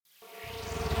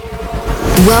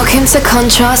Welcome to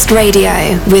Contrast Radio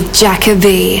with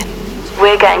Jacoby.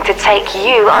 We're going to take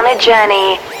you on a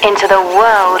journey into the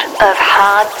world of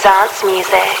hard dance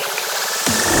music.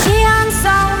 Neon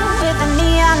soul with a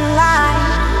neon light.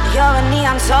 You're a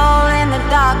neon soul in the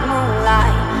dark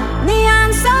moonlight. Neon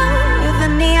soul with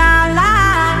a neon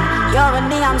light. You're a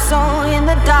neon soul in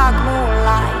the dark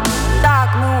moonlight. Dark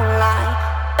moonlight,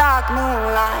 dark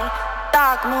moonlight,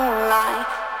 dark moonlight,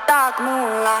 dark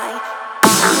moonlight.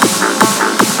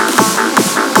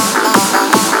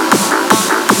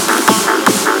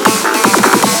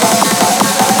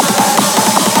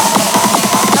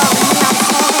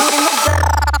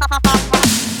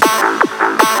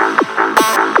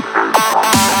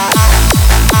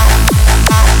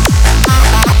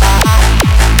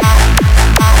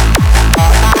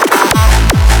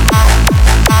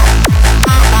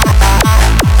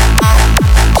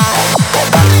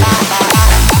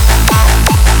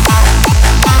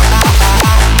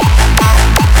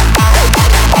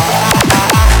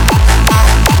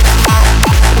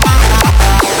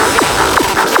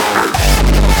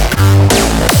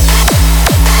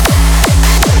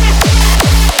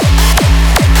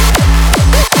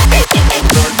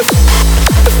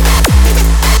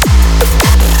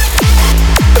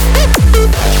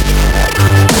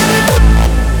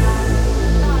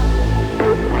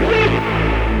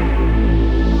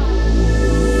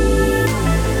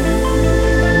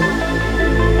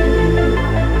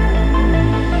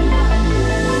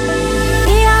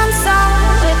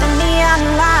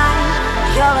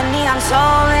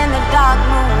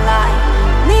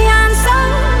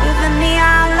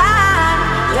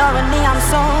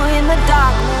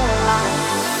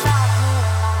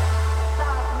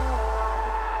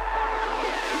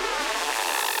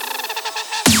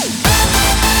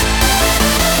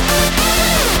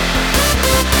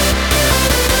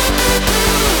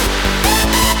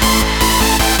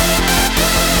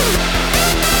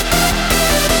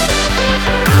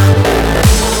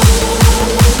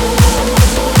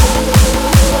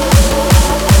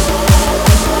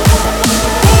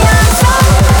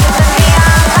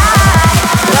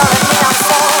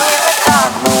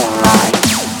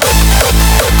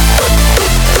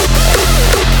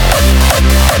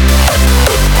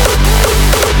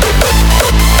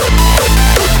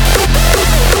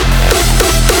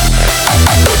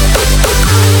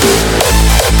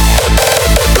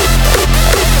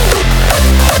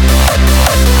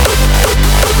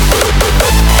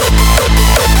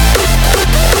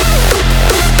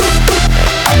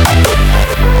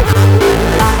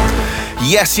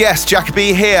 Yes,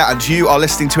 Jacoby here, and you are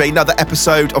listening to another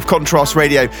episode of Contrast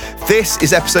Radio. This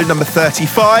is episode number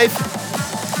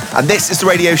 35, and this is the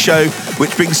radio show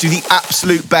which brings you the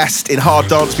absolute best in hard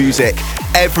dance music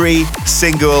every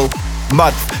single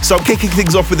month. So I'm kicking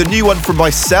things off with a new one from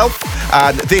myself,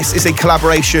 and this is a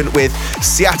collaboration with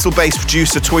Seattle-based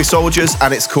producer Toy Soldiers,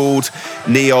 and it's called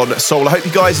Neon Soul. I hope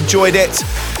you guys enjoyed it.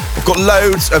 I've got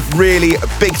loads of really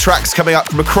big tracks coming up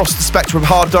from across the spectrum of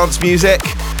hard dance music.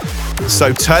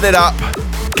 So turn it up,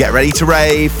 get ready to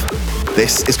rave.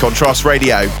 This is Contrast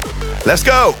Radio. Let's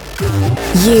go!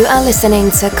 You are listening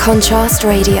to Contrast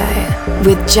Radio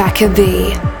with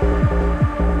Jacoby.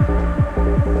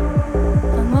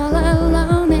 I'm all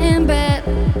alone in bed,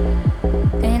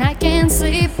 and I can't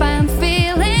sleep, I'm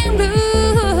feeling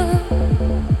blue.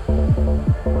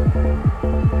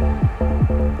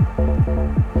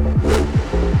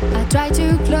 I try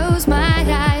to close my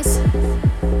eyes,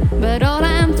 but all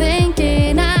I'm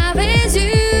thinking of is you.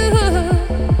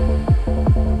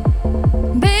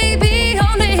 Baby,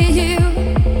 only you.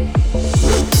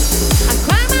 I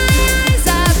cry my eyes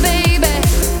out, baby.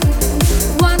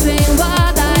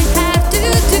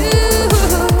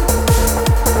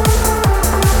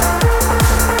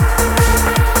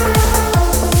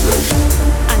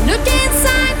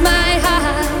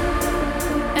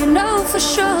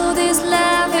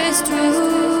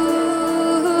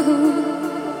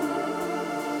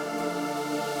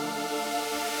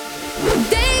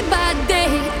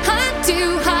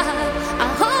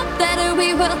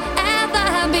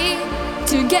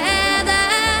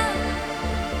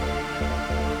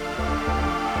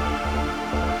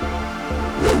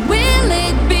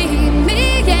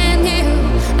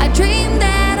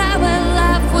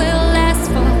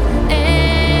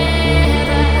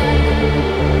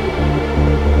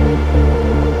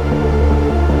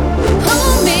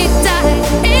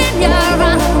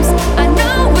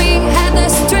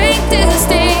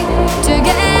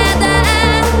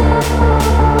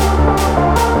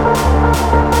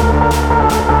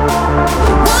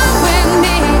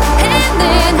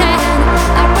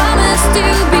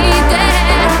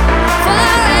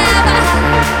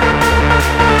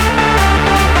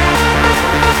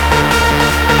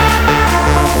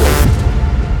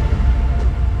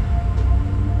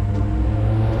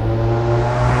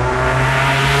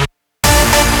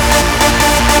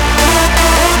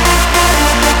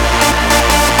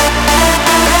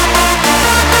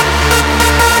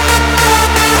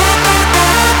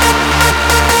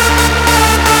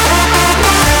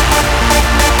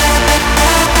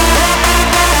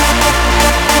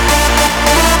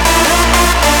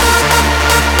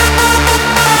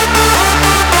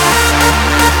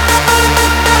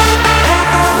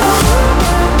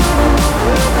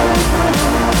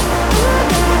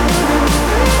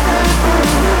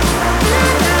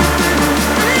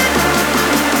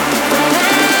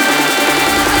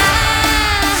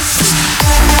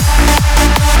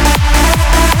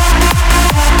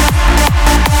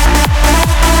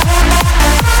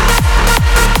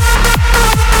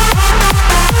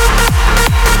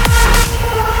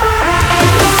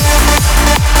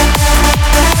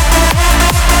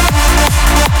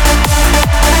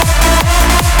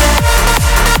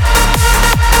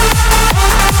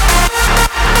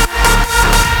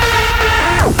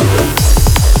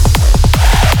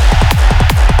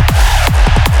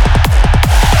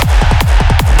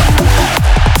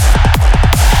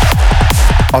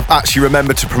 I've actually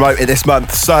remembered to promote it this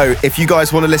month. So if you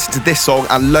guys want to listen to this song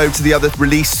and loads of the other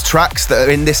released tracks that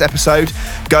are in this episode,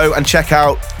 go and check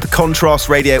out the Contrast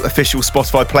Radio official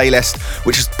Spotify playlist,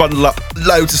 which has bundled up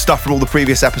loads of stuff from all the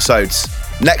previous episodes.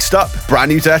 Next up, brand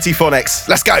new Dirty Phonics.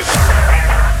 Let's go.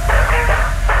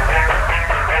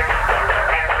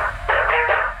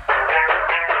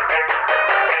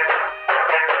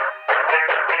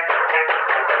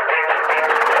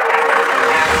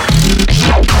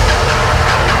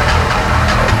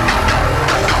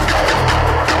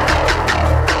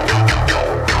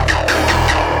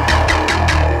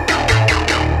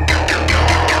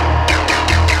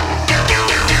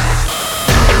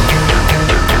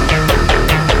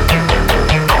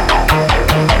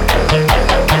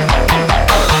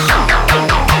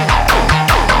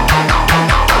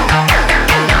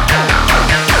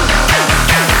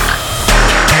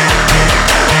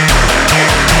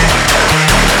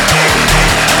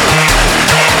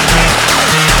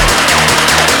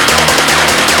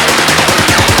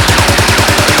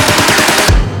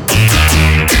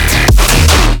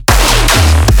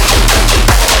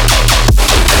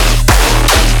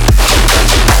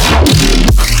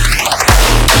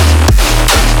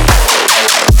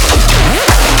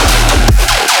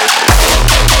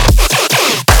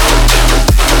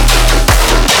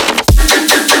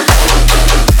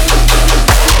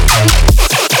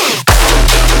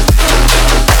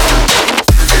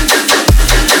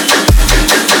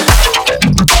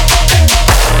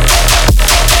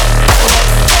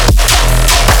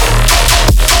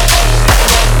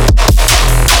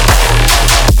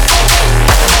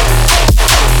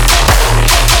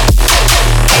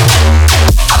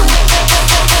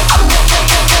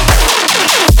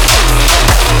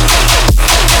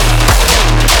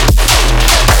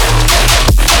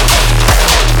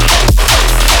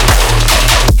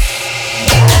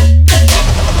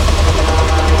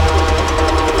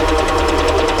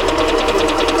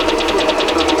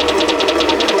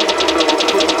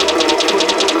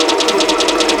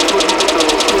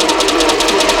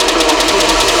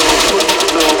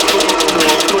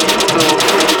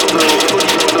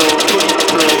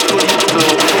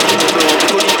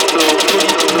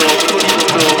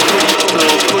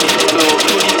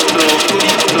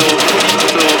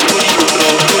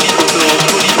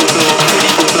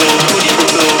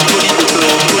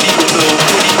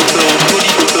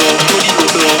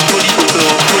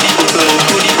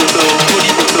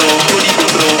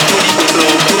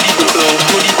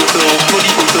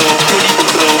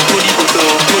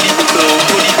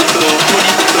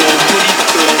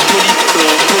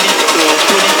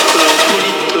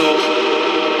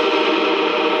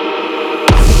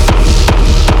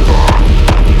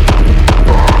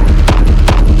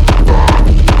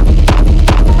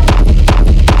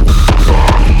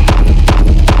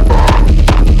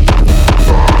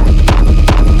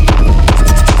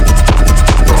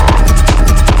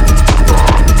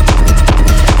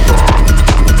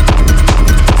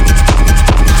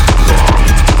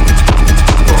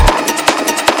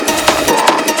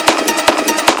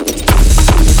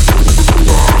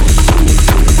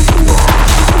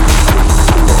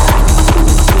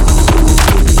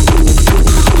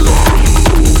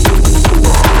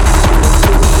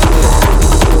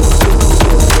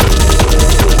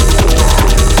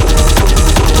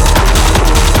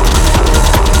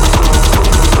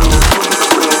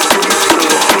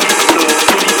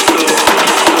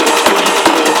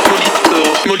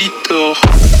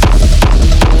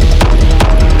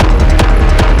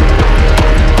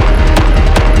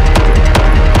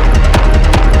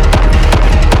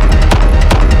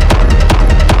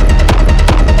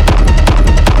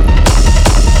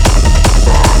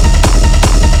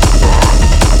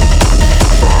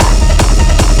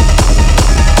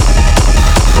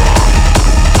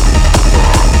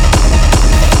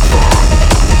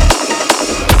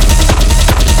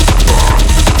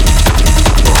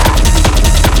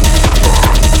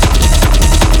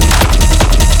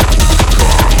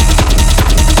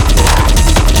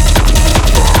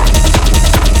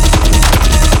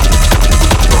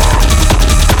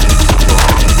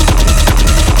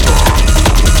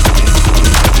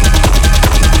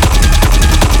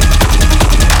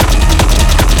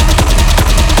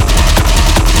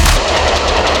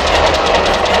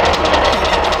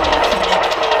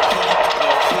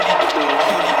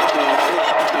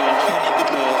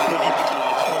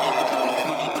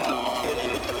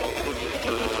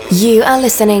 You are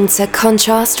listening to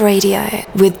Contrast Radio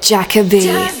with Jacoby.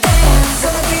 Just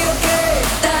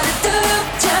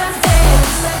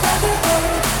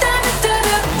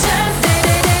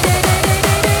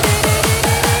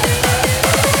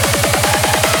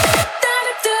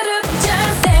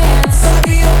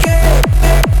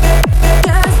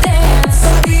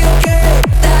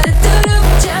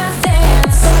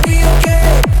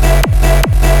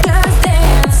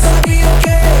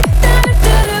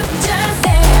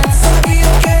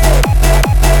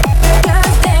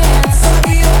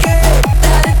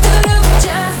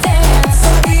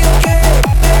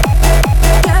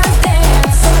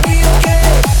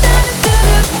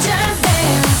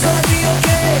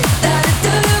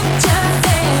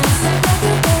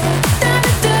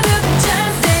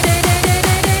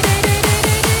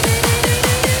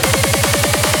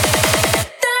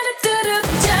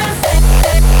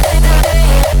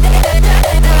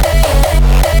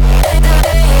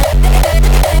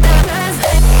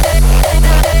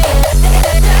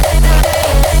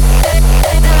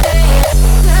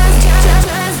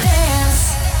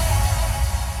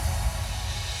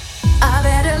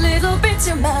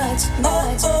too much.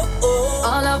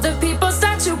 All of the people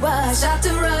start to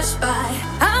rush by.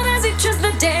 How does it trust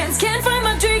the dance? Can't find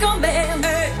my drink on man.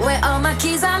 Where are my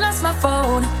keys? I lost my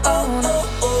phone.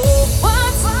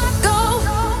 What's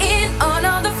going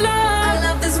on the floor? I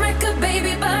love this record,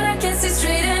 baby, but I can't see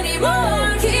straight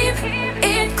anymore. Keep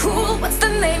it cool. What's the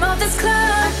name of this club?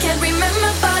 I can't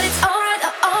remember, but it's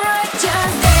alright,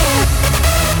 just dance.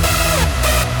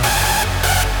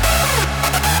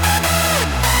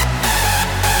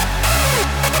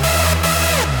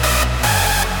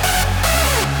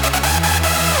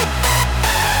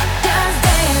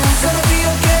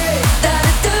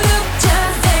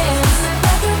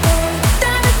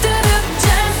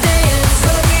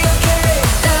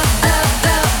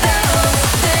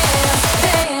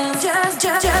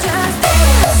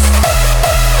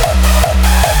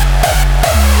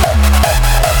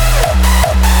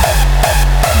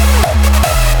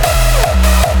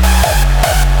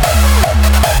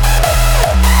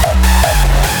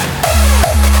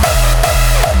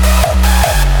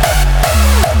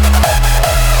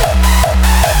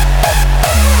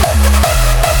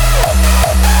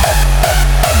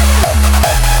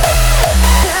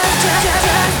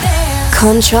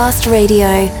 Contrast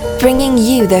Radio, bringing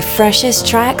you the freshest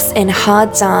tracks in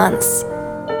hard dance.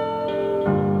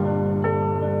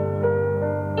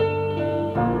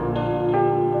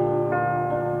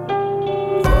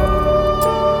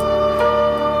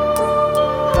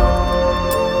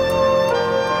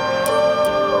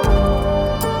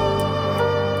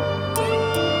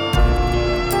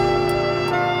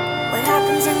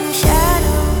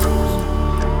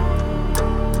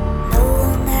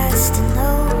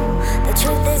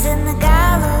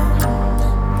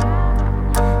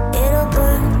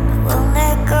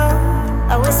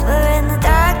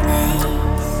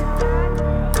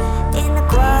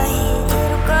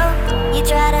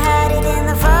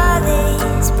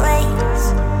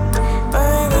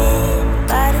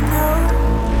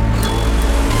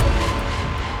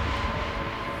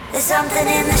 Something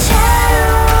in the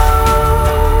shadows.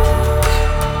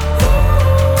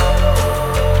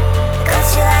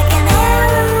 Cuts you like an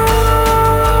arrow,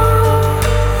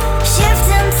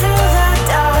 shifting through the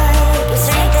dark. Your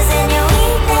strength is in your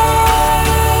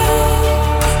weakness.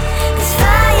 There's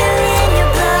fire in your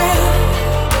blood,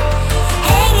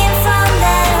 hanging from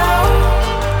that hole.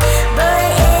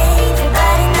 But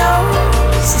everybody knows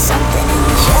there's something in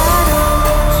the shadows.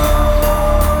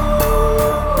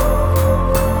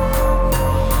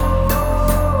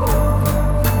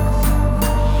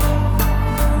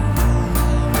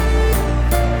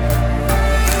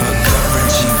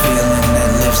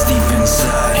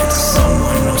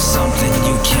 Something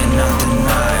you cannot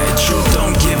deny. Truth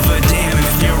don't give a damn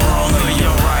if you're wrong or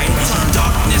you're right. Turn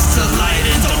darkness to light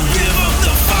and don't give up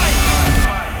the fight.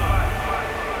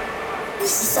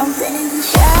 This is something in the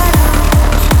shadows.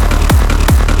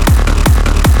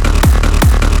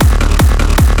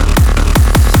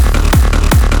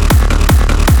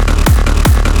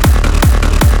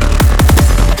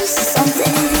 This is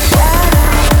something in the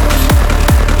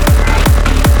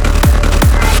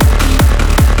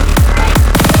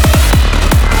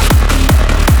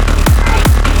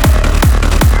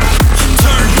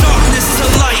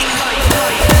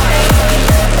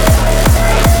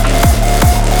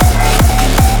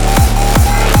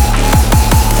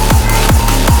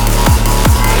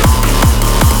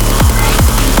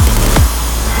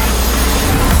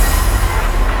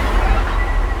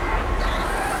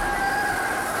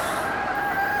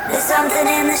There's something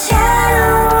in the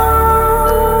shadows.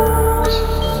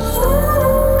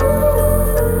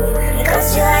 It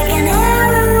cuts you like an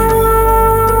arrow,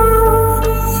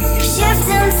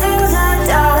 shifting through the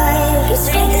dark. Your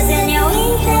strength is in your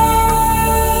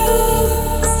weakness.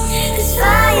 There's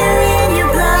fire in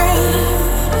your blood,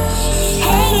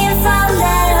 hanging from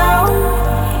that hole.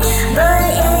 But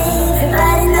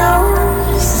everybody knows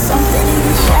there's something in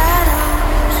the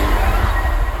shadows.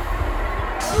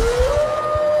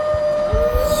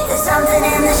 There's something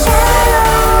in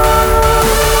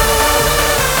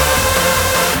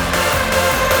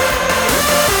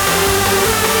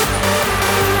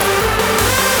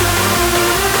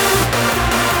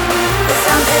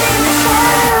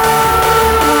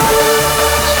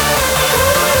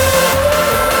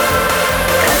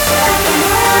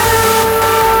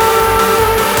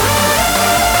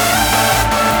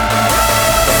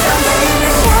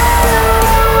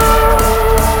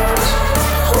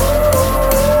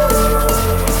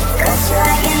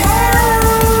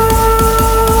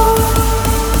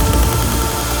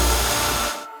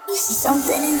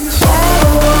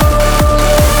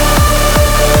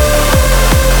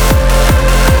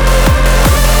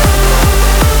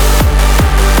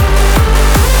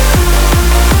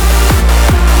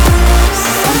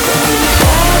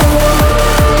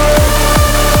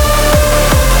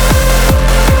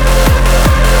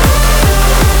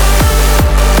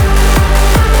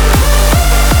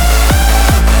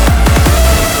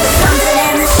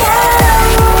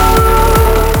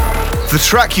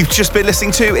track you've just been listening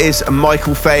to is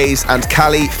Michael Faze and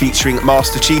Cali featuring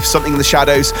Master Chief, Something in the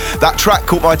Shadows. That track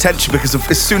caught my attention because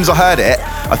as soon as I heard it,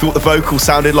 I thought the vocal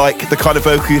sounded like the kind of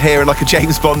vocal you'd hear in like a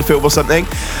James Bond film or something.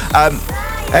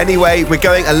 Anyway, we're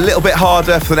going a little bit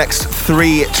harder for the next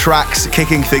 3 tracks,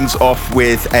 kicking things off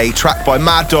with a track by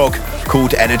Mad Dog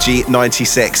called Energy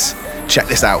 96. Check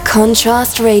this out.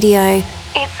 Contrast Radio.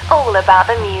 It's all about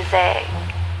the music.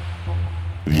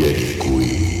 Vieni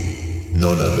qui,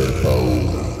 non aver paura.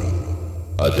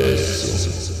 Adesso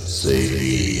sei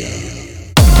mia.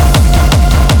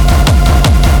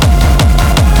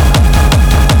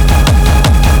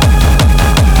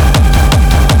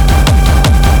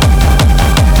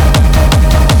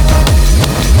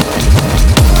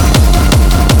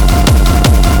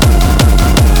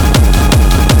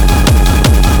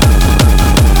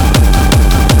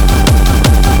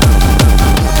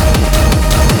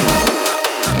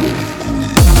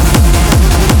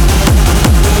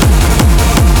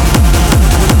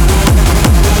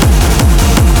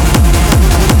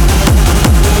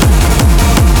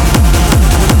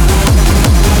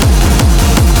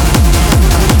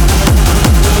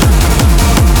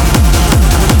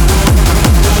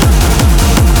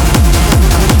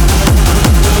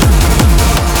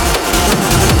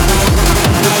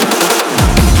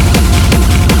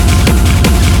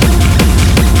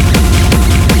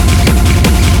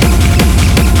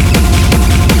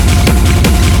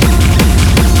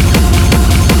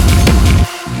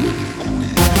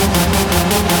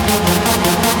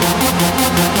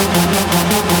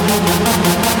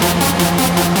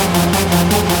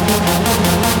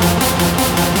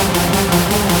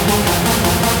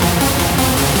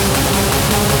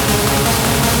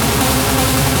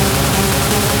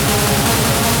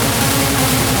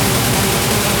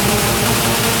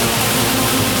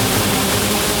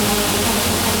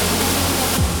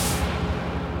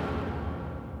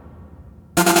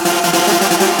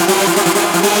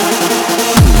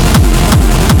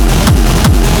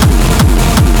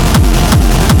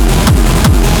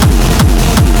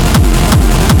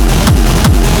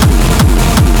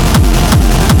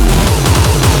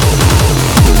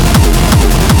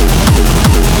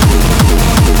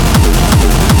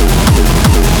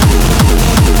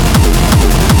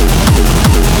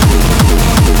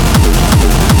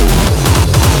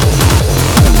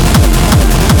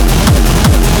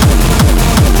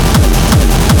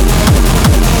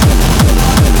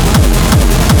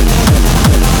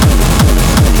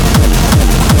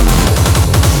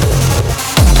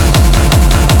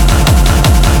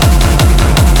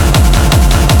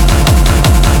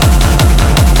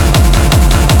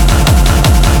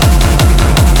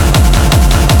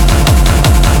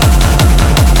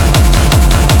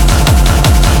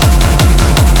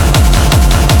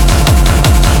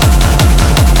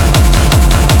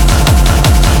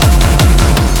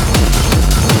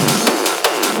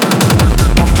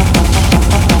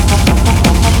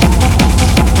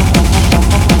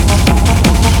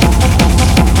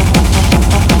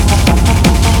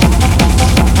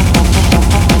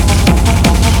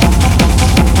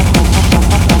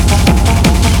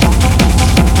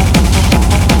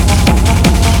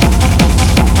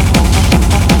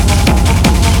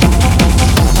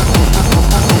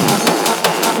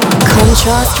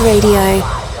 Contrast Radio.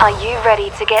 Are you ready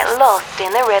to get lost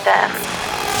in the rhythm?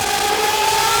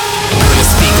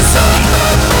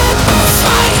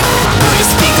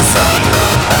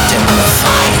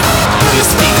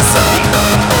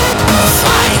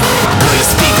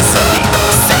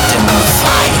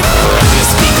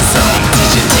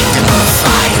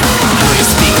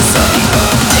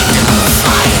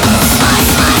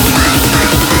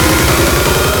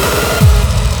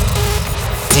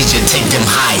 DJ take them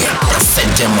higher, set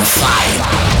them on fire.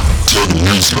 Turn the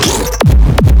music up.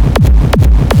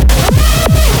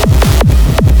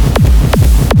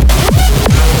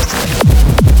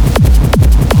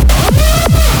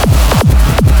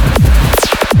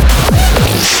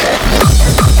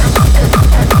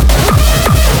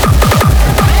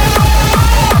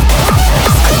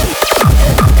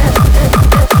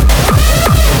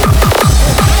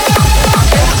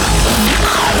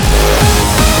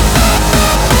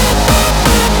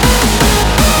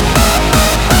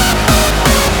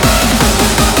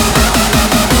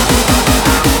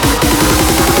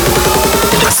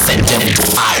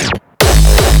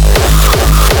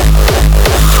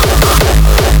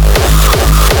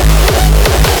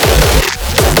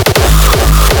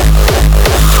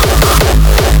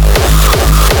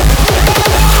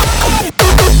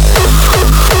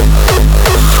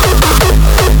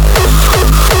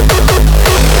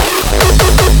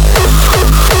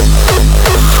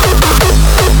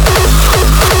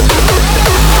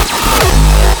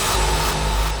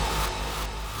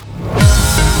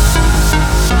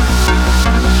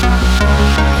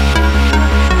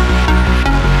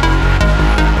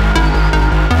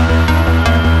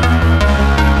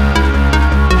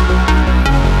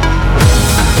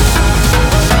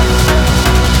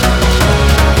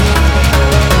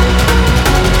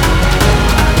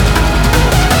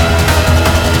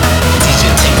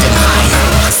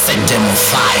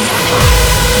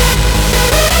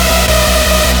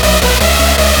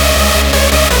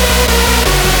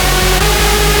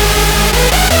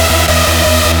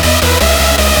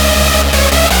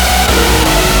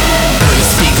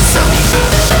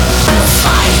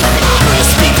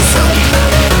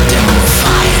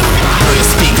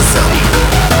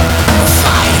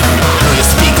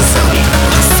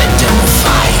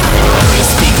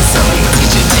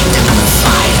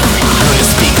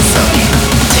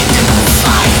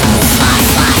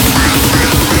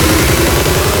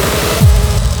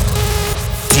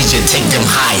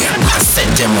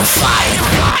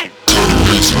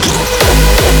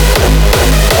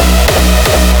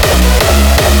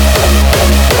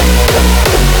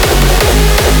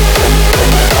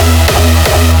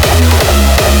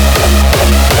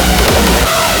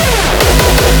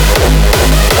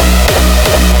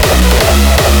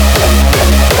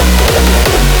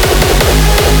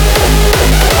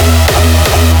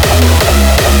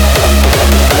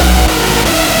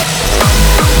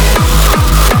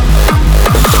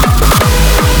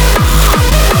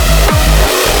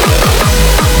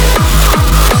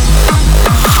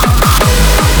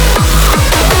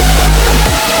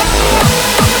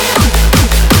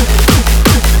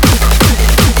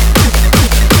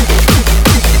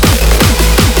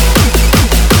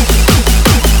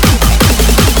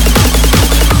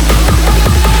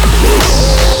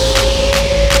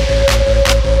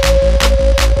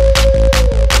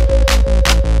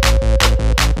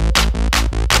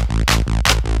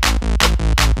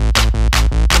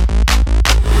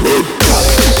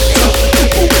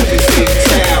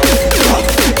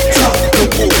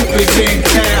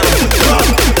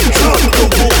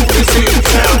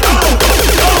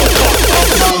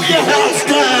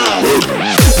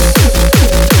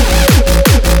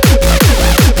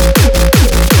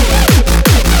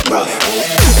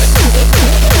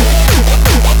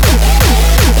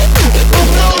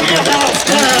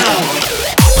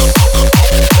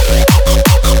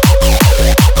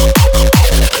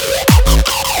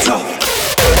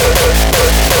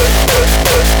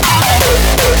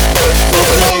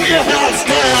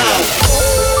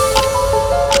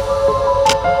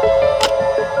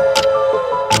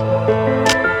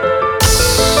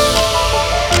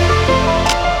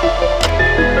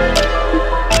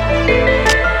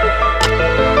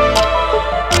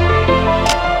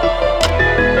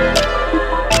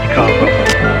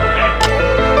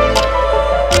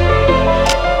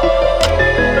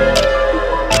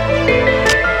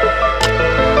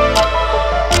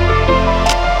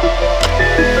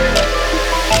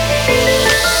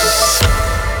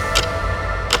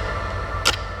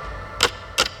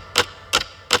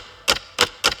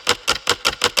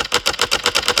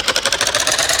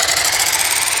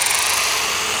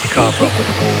 Can't rock with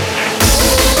the wolves.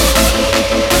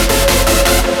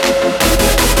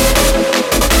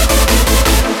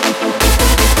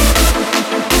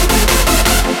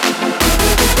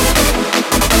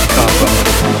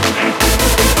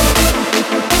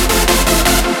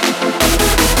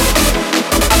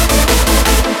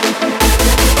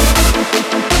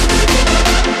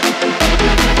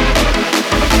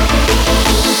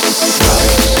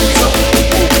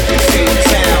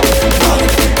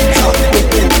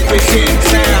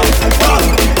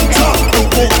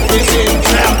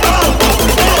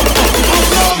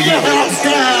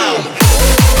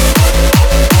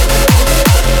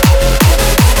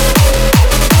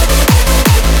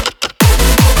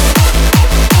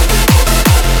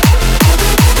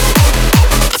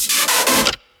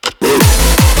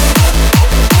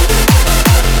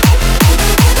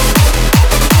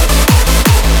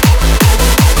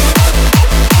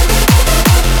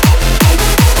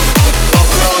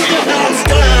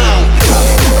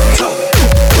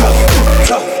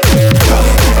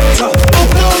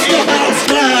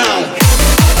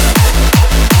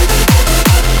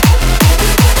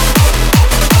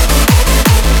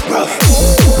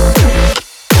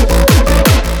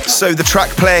 So the track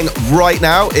playing right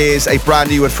now is a brand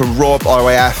new one from Rob,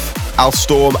 RAF,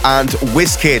 Alstorm and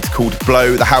WizKid called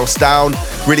Blow the House Down.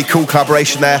 Really cool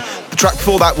collaboration there. The track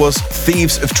before that was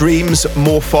Thieves of Dreams,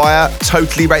 More Fire.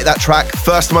 Totally rate that track.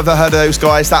 First time I've ever heard of those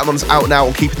guys. That one's out now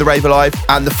on Keeping the Rave Alive.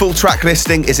 And the full track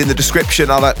listing is in the description.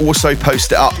 And I also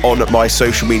post it up on my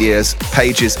social medias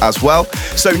pages as well.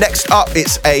 So next up,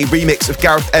 it's a remix of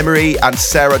Gareth Emery and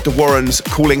Sarah De Warren's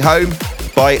Calling Home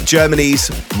by Germany's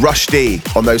Rush D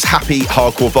on those happy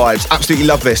hardcore vibes. Absolutely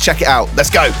love this. Check it out. Let's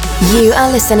go. You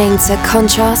are listening to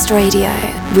Contrast Radio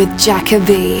with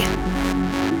Jacoby.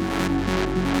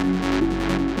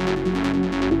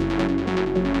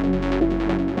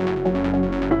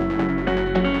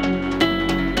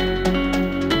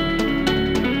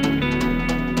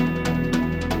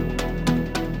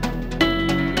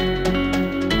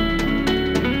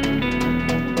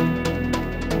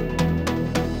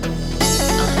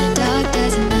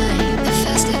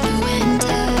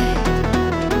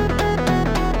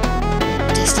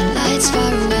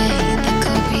 Far away, the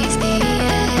cold breeze the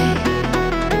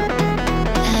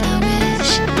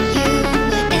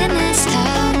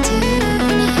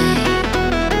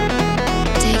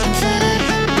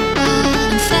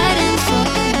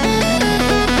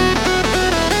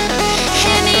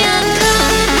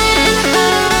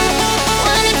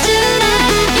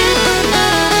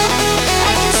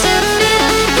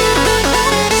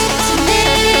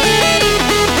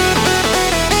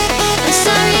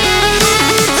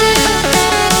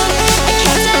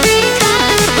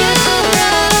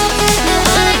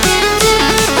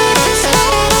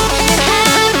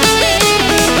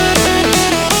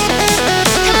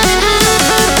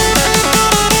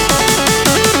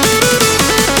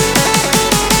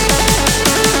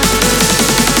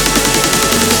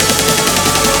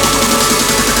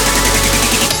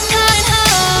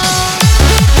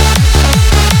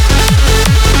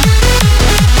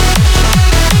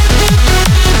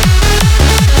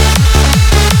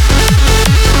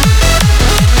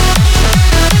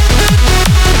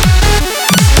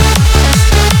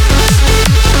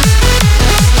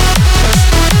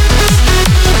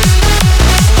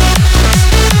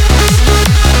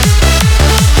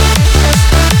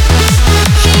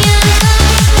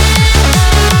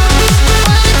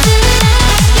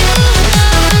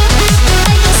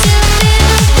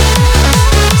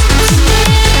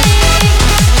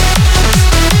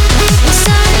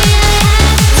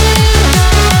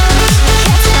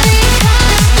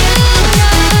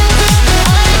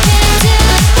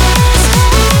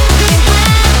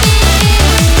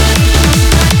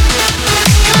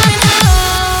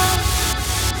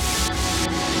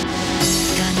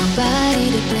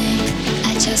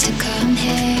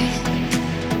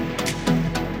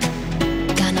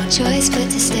choice but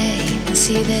to stay and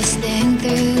see this thing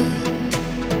through.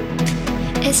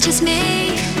 It's just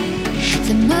me,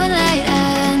 the moonlight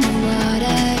and the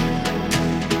water,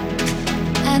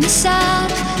 and the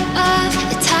sound of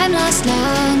the time lost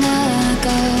long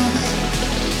ago.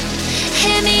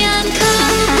 Hear me, I'm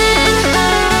coming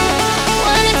home.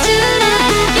 Wanted to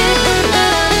let you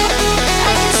know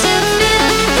I can still feel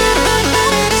you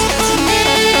close to me.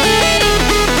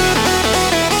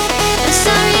 I'm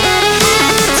sorry I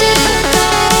had to go.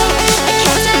 I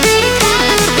kept every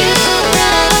cut you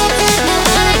wrote. Now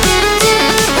all I can do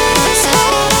is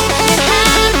hope you're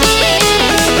happy.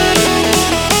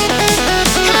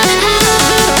 Coming home.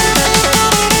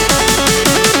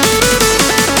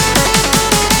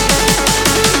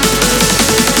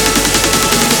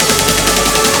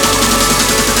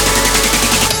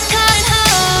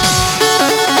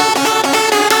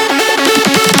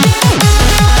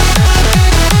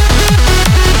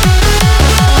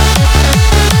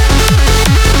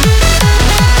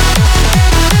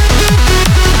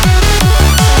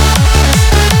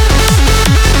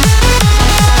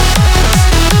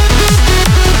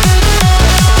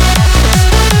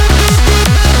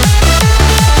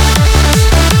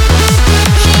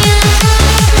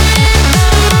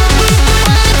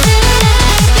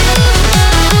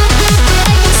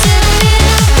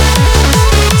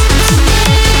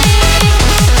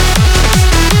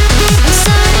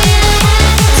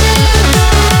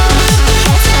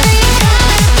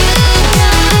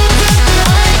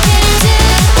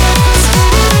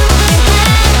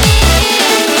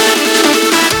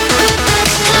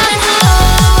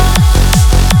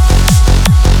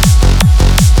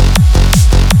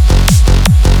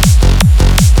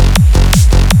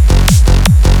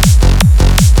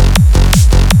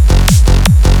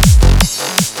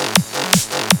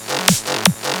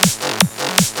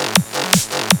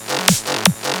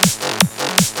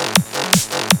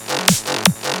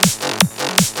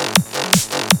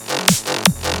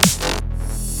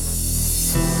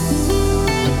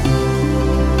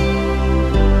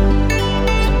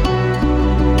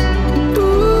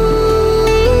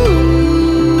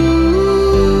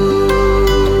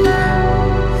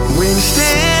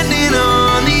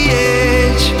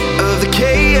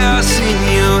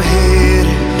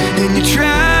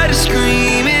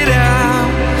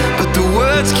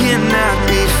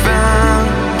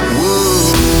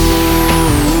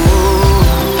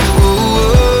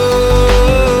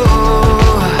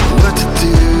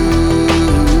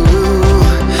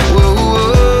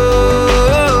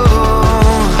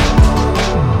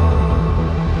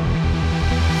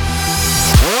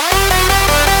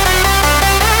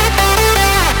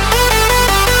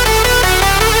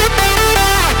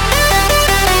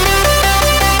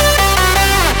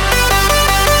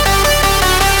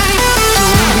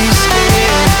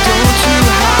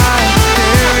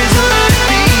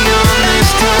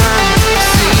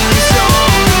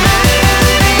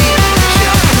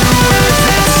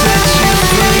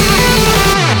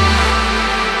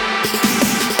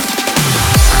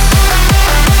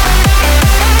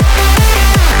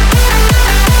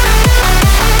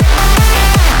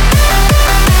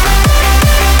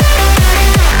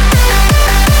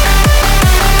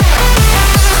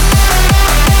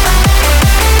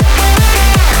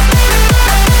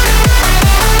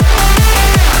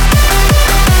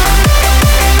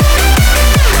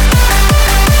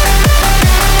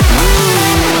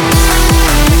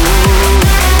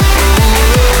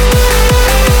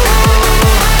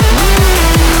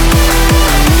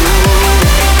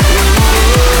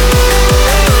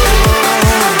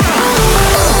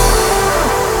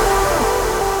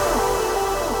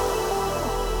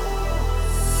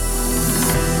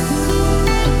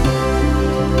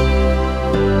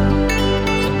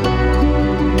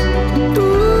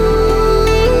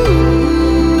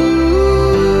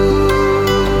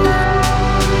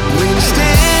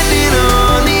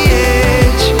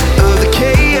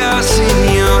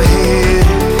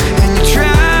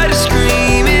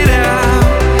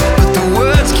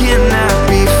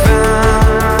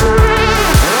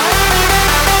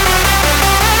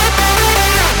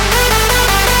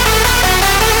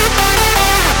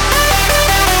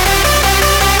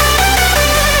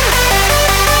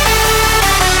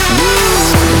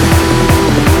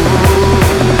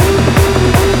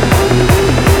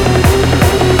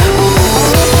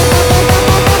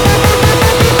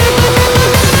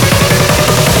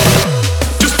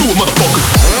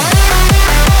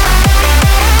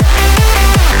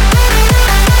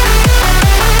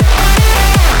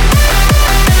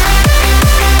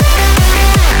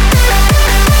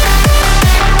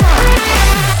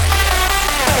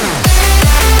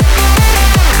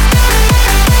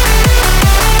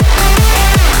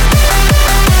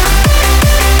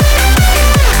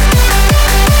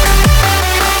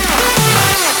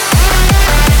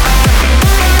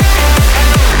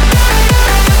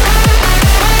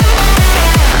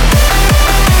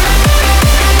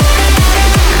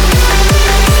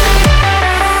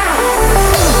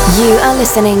 You are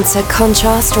listening to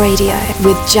Contrast Radio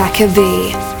with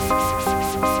Jacoby.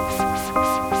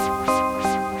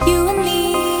 You and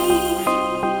me,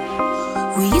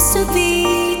 we used to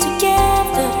be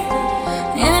together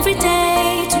every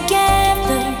day,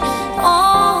 together,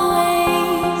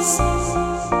 always.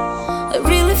 I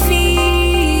really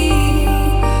feel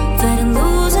that I'm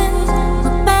losing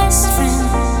my best friend.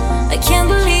 I can't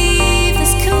believe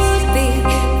this could be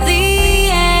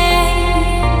the end.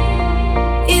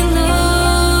 It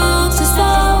looks as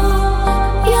though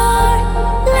you're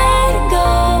letting go,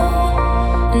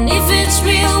 and if it's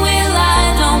real, well,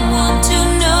 I don't want to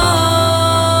know.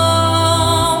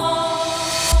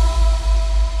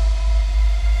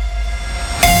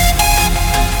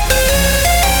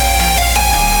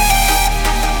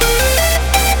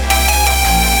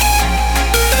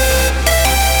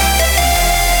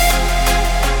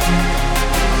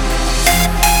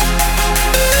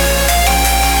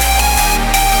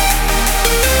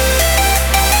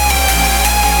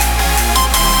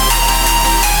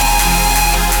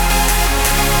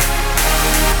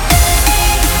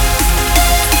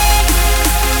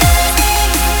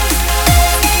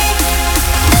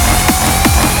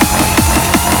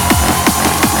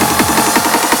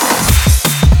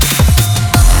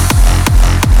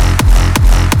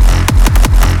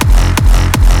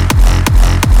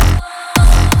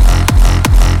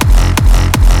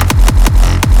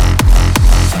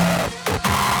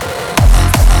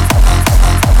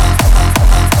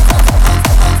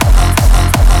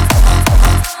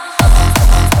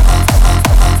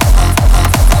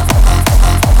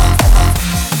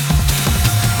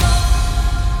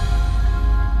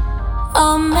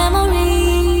 Our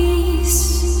memories,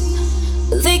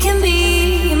 they can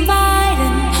be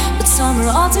inviting, but some are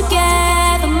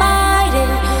altogether mighty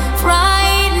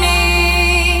frightening.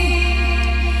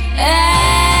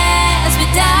 As we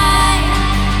die,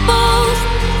 both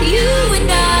you and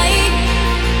I,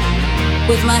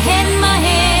 with my head in my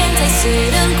hands, I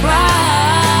sit and cry.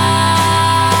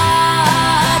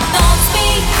 Don't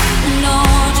speak, know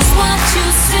just what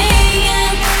you're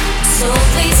saying, so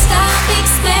please stop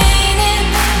explaining.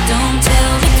 Don't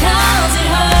tell me 'cause it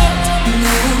hurts.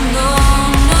 No, no,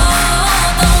 no,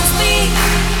 don't speak.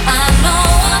 I know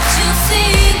what you're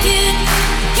thinking,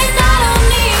 and I don't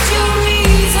need your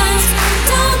reasons.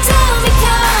 Don't tell me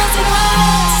 'cause it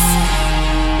hurts.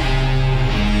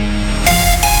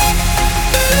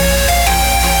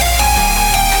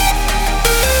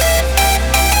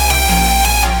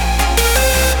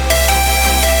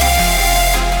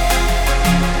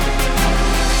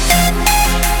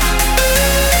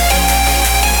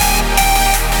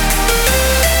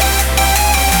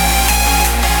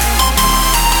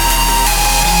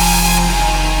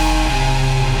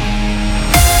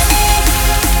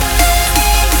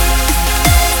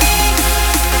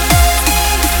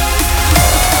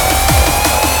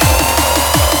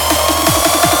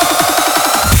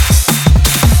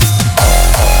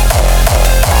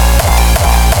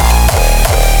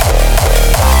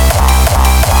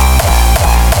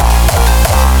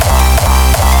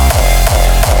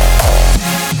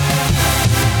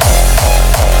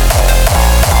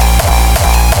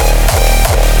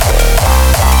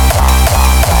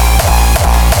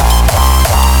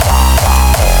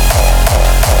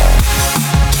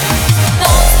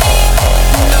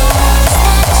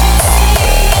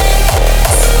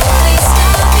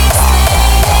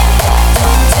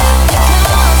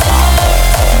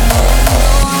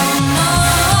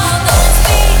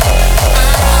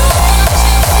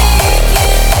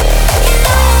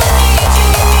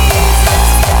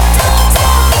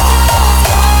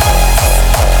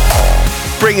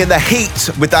 Bringing the heat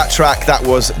with that track, that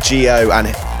was Geo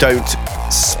and Don't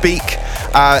Speak.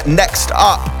 Next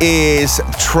up is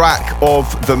track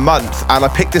of the month, and I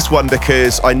picked this one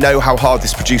because I know how hard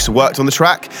this producer worked on the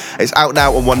track. It's out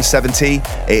now on 170.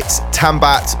 It's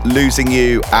Tambat, Losing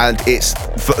You, and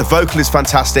the vocal is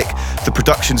fantastic, the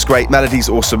production's great, melody's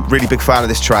awesome. Really big fan of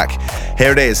this track.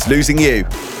 Here it is, Losing You.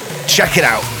 Check it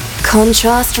out.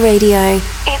 Contrast Radio.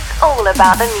 It's all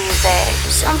about the music.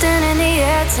 Something in the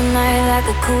air tonight, like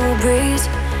a cool breeze.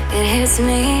 It hits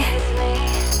me.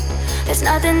 There's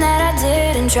nothing that I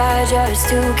didn't try just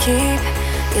to keep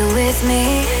you with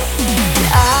me. And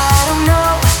I don't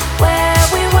know where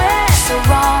we went so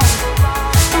wrong.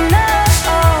 No,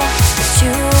 but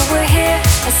you were here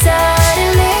and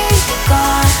suddenly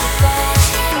gone.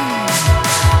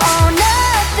 Oh,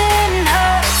 nothing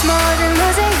hurts more than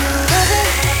losing you,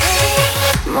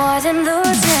 more than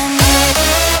losing you.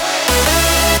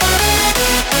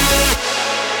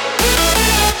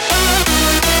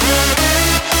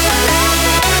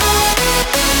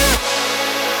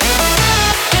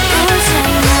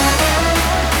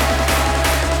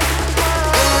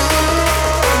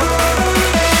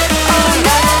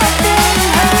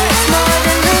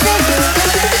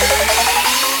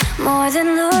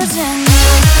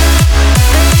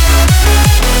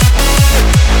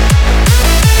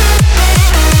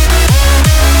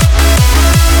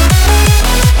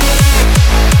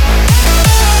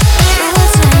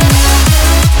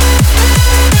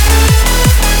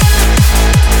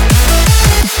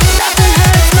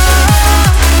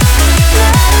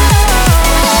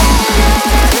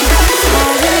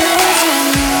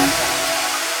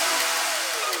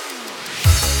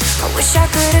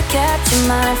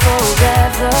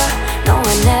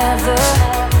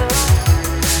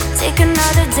 take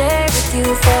another day with you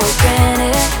for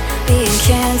granted, being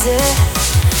candid.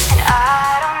 And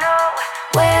I don't know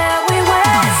where we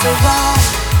went so wrong.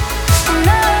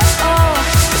 No,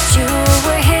 but you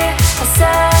were here and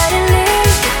suddenly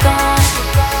you're gone.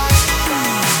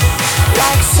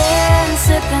 Like sand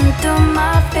slipping through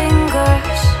my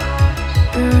fingers.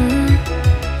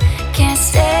 Can't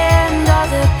stand all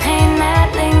the pain that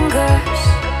lingers.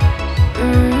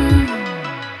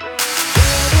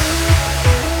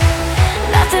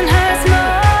 Nothing hurts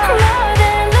more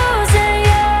than losing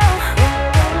you.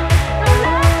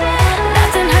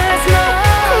 Nothing hurts more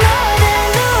than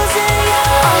losing you.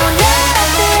 Oh,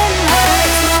 nothing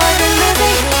hurts more than losing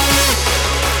you.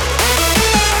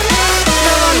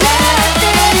 No, nothing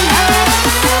hurts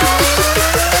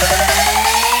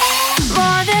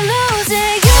more than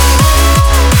losing you.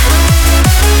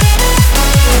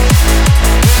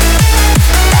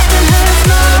 Nothing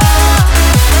hurts more.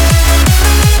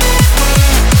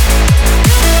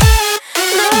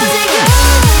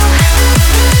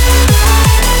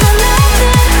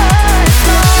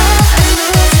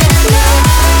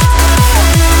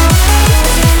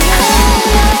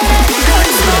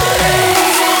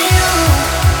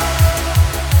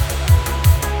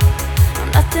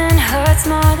 Nothing hurts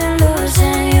more than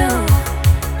losing you.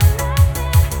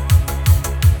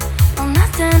 Oh,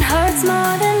 nothing hurts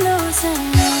more than losing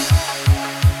you.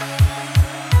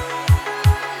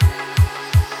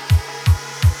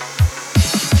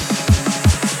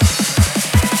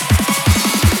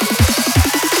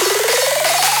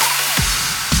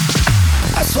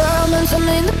 I swear I meant to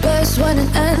mean the best when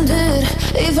it ended.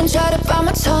 Even tried to bite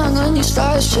my tongue when you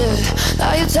started shit.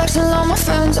 Now you're texting all my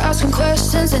friends, asking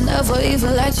questions. They never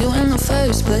even liked you in the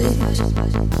first place.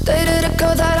 Dated a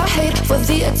girl that I hate for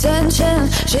the attention.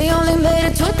 She only made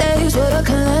it 2 days with a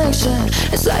connection.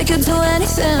 It's like you'd do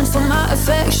anything for my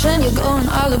affection. You're going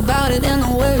all about it in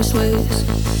the worst ways.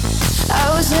 I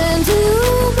was into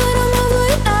you, but I'm over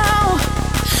it now.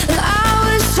 And I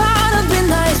was trying to be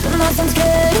nice, but nothing's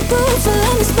getting through, so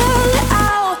let me spell it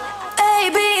out. A,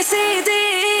 B, C, D,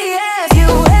 E, F. You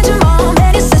and your mom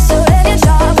and your sister and your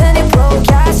job and your broke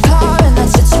ass car, and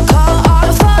that's what you call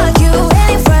art. Fuck you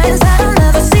and your friends that I'll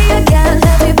never see again.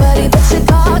 Everybody but your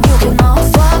dog, you can all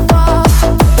fuck off.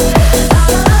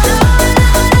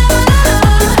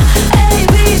 A,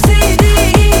 B, C, D,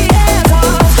 E, F,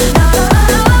 off.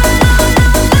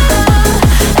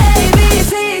 A, B,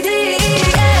 C, D,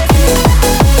 E, F.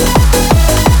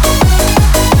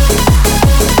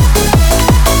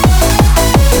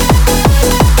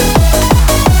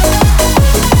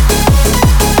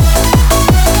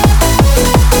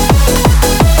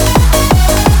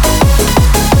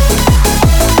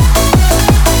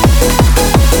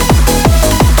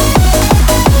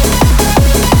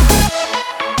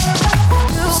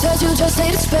 Said you just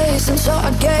needed space, and so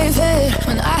I gave it.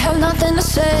 When I had nothing to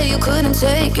say, you couldn't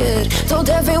take it. Told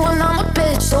everyone I'm a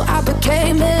bitch, so I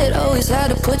became it. Always had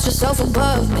to put yourself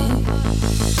above me.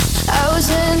 I was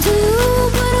into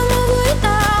you, but I'm over it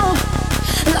now.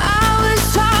 And I was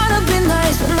trying to be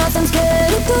nice, but nothing's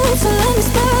getting through, so let me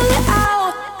spell it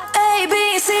out. A, B,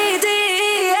 C, D,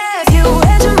 E, F. You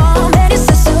and your mom and your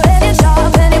sister and your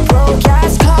job and your broke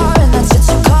ass car, and that's what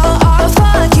you call art.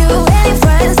 Fuck you and your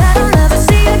friends that I'll never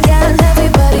see again.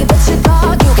 Everybody but your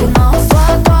dog, you can all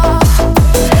fuck off.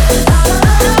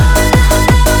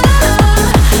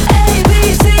 A, B,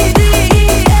 C, D,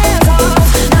 E, F, off.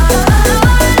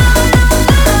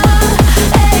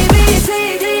 A, B, C,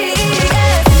 D, E,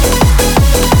 F.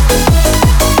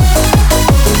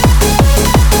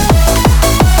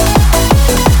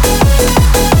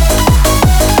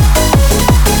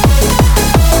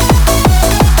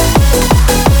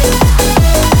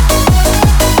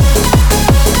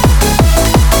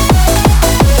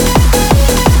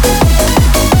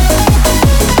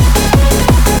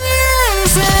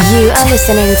 You are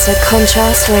listening to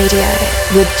Contrast Radio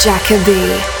with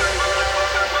Jacoby.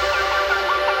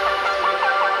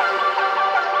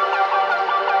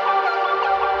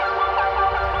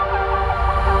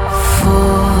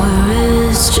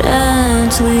 Forest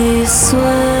gently sway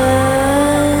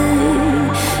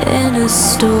in a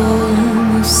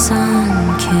storm of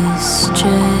sun-kissed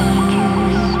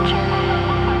jade.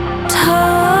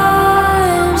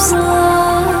 Time's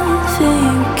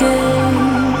laughing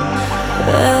game,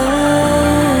 racing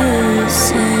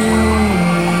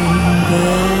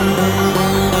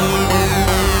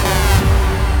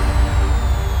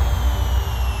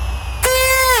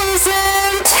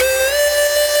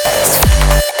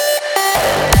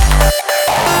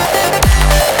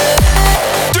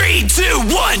Three, two,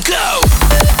 one, go!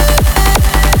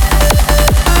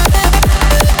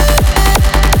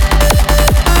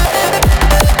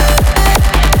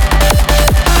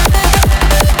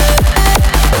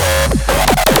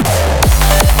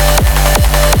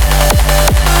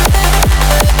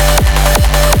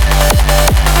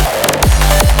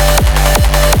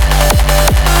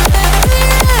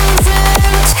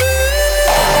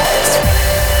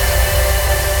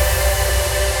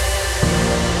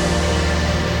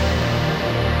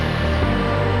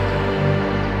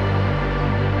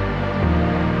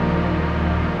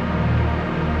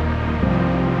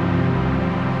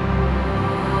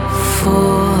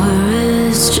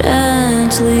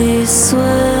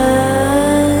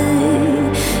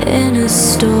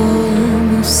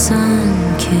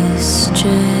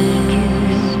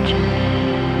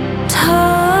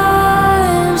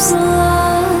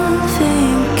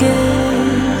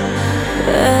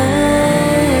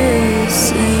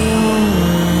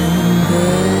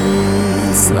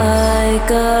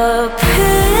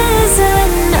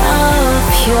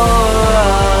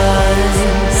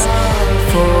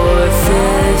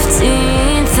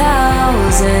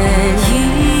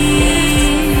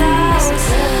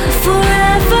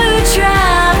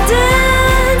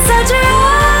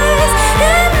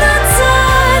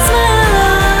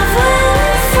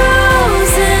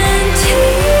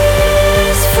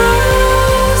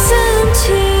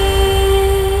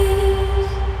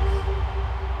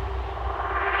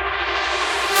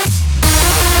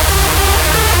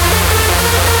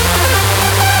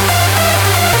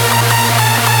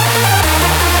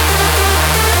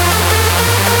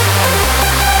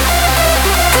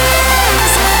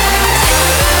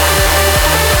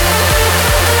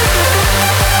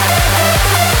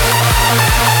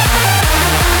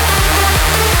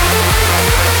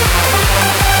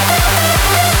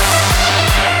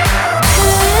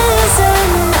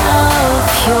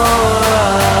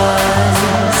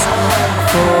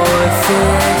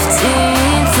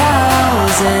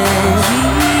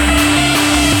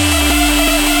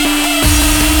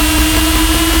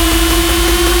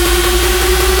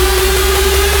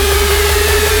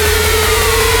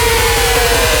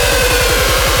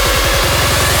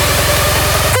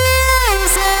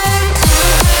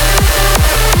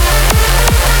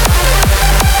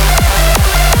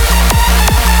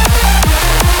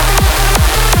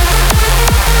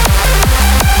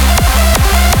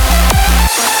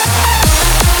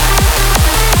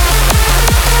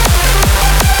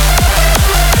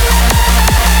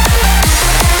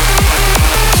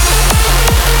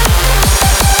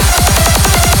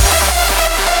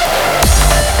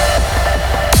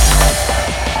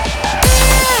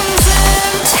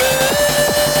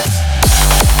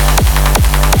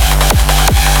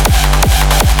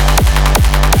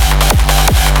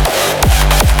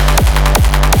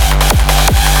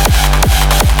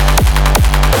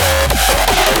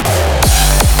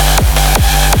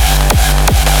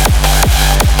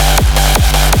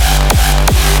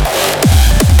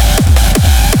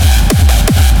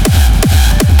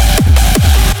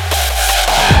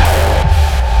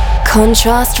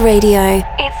 Contrast Radio.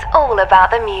 It's all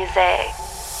about the music.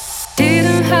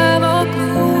 Didn't have a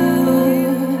clue.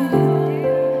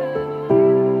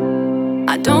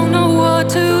 I don't know what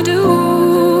to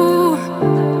do.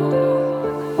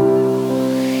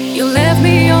 You left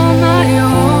me on my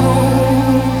own.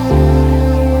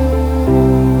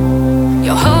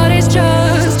 Your heart is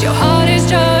just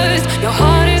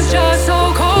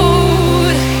so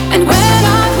cold. And when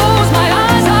I close my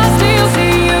eyes, I still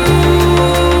see you.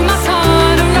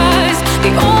 The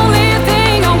only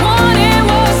thing I wanted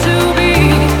was to be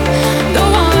the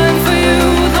one for you,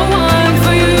 the one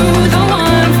for you, the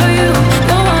one for you,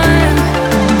 the one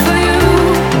for you.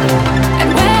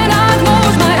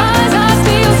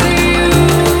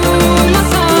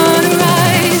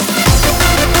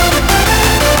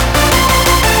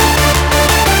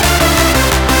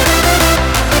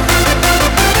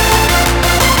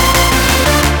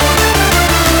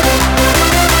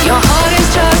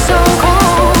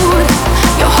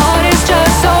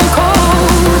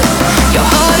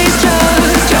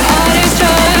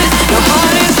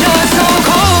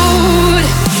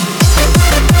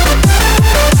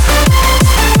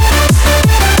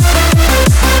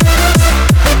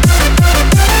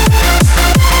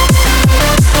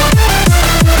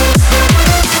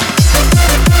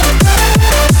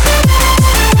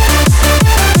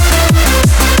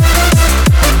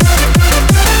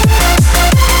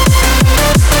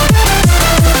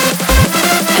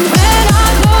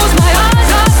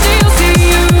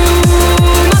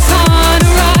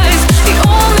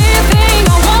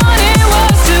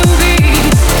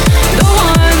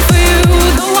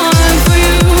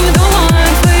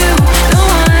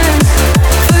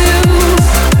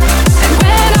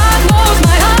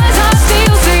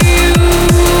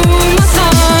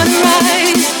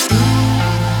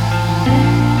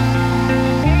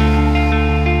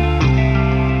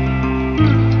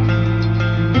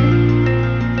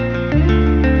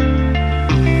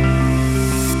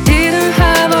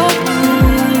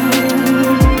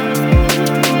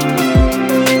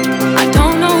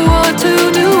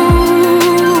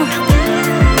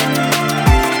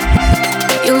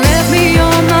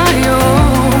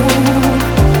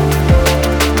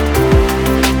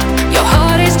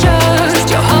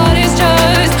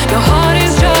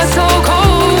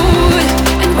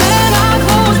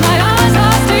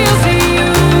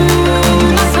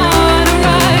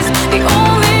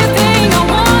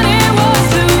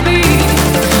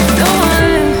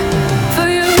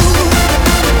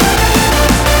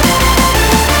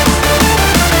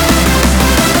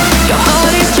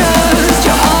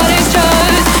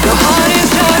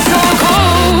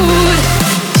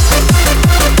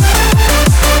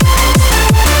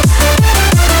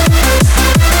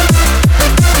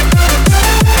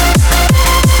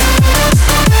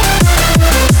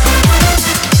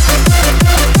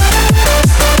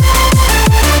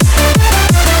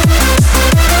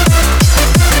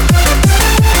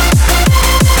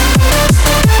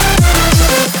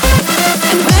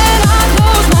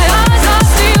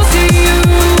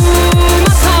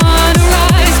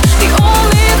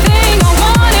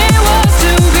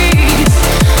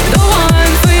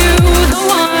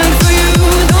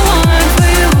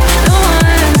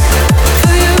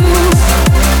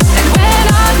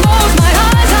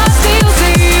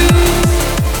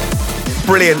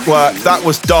 Excellent work. That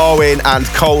was Darwin and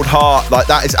Cold Heart. Like,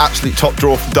 that is absolute top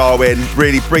draw from Darwin.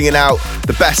 Really bringing out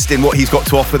the best in what he's got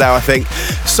to offer there, I think.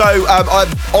 So I'm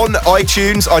on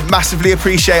iTunes. I'd massively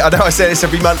appreciate, I know I say this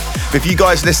every month, but if you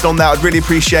guys listen on there, I'd really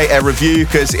appreciate a review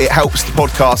because it helps the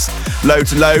podcast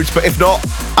loads and loads. But if not,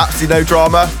 absolutely no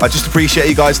drama. I just appreciate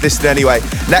you guys listening anyway.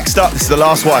 Next up, this is the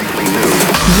last one.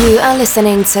 You are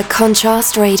listening to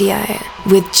Contrast Radio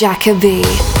with Jacoby.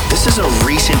 This is a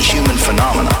recent human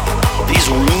phenomenon. These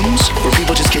rooms where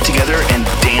people just get together and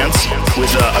dance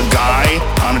with a guy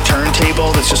on a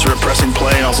turntable that's just sort of pressing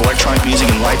play and all this electronic music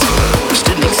and lights, this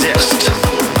didn't exist.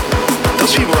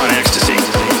 Those people were on ecstasy.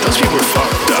 Those people were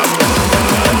fucked up.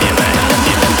 MDMA.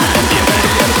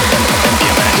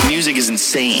 The music is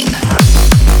insane.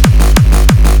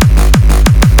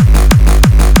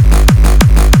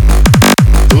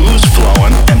 Booze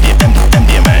flowing.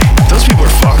 MDMA. Those people were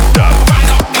fucked up.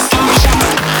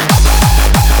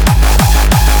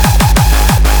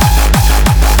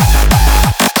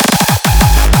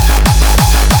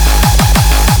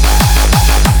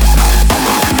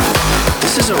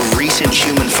 This is a recent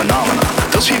human phenomenon.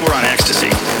 Those people were on ecstasy.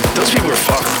 Those people were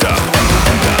fucked up.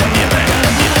 MDMA.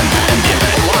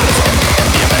 A lot of them.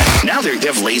 MDMA. Now they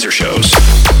have laser shows.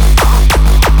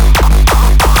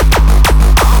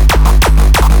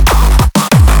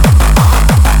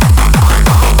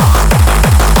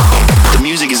 The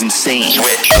music is insane.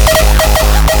 Switch.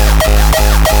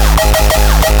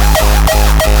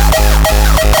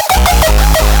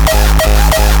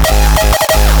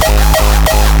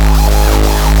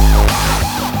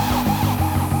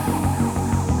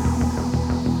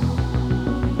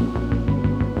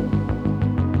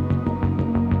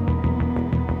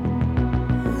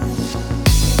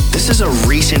 This is a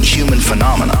recent human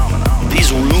phenomenon.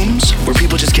 These rooms where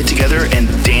people just get together and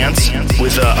dance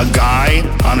with a guy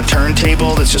on a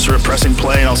turntable that's just sort of pressing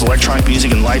play and all this electronic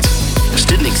music and lights, this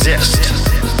didn't exist.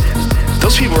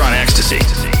 Those people were on ecstasy.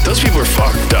 Those people were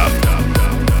fucked up.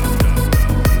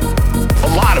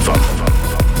 A lot of them.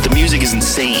 The music is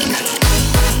insane.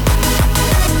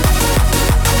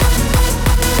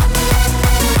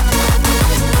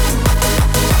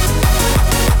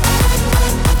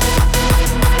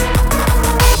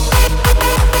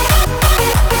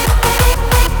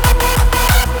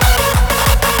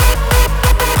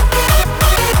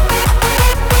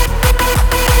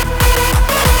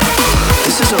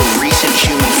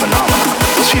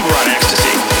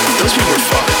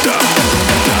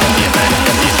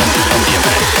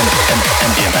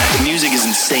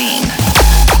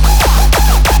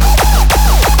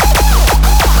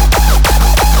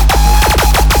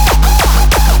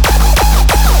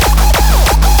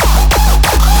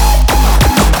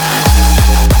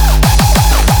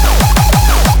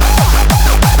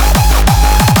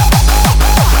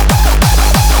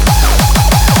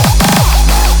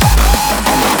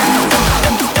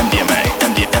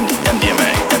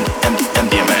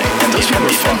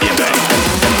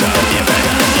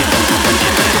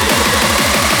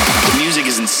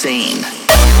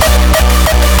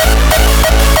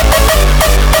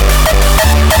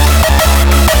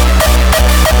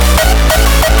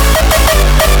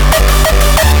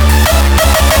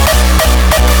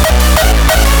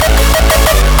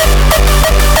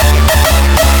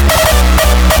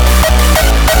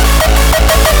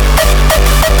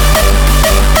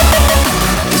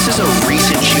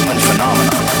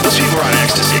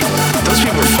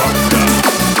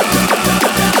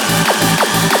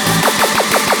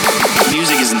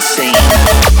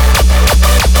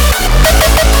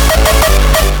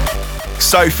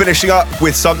 So finishing up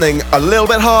with something a little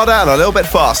bit harder and a little bit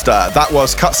faster. That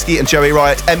was Kutski and Joey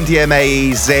Riot,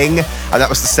 MDMA Zing, and that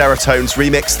was the Serotones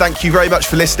remix. Thank you very much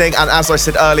for listening, and as I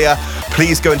said earlier,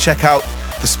 please go and check out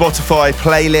the Spotify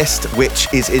playlist,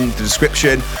 which is in the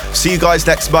description. See you guys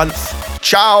next month.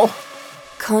 Ciao!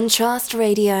 Contrast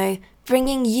Radio,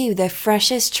 bringing you the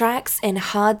freshest tracks in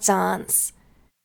hard dance.